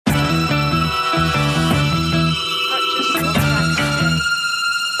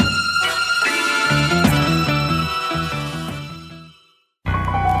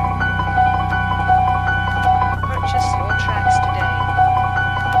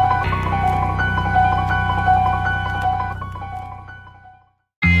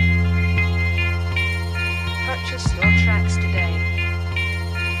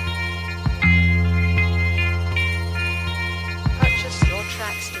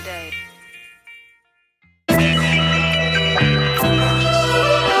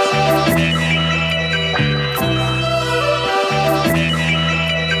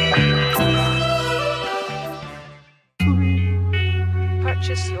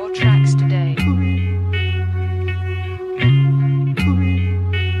your tracks today.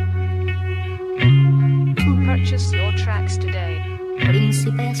 Purchase your tracks today.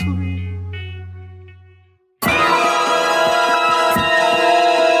 Príncipe azul.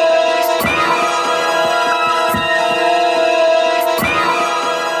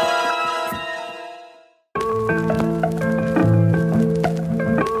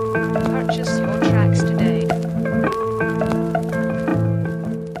 Purchase your tracks today.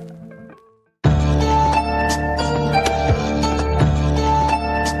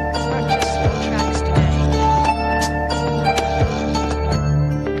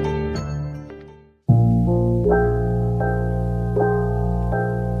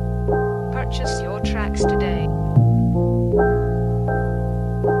 Purchase your tracks today.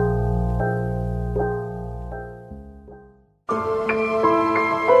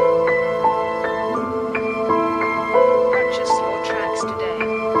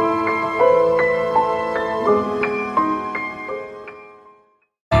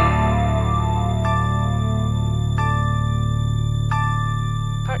 Purchase your tracks today.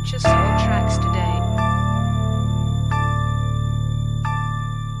 Purchase your tracks today.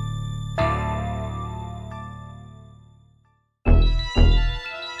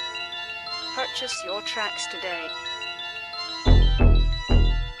 Purchase your tracks today. Purchase your tracks today.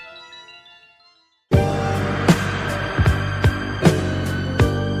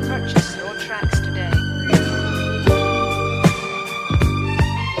 Purchase your tracks today.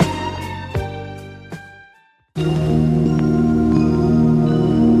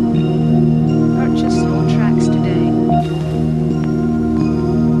 Purchase your tracks today.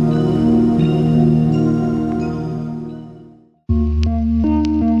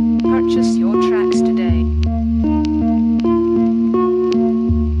 Purchase your tracks today.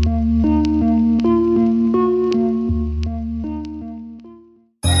 Purchase your tracks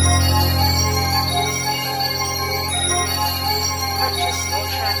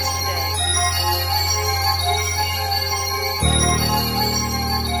today.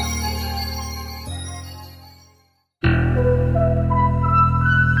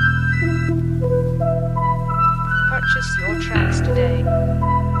 Purchase your tracks today.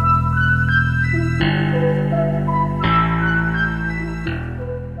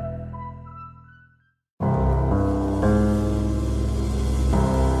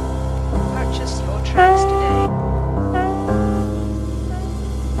 Purchase your tracks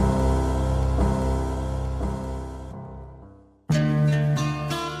today.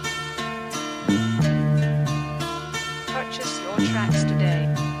 Purchase your tracks today.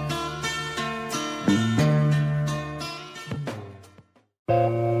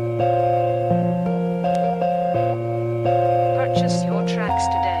 Purchase your tracks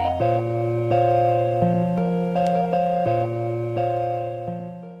today.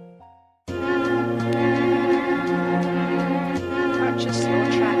 Purchase your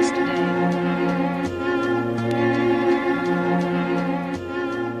tracks today.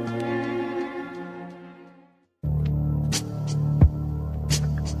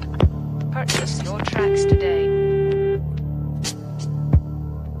 Purchase your tracks today.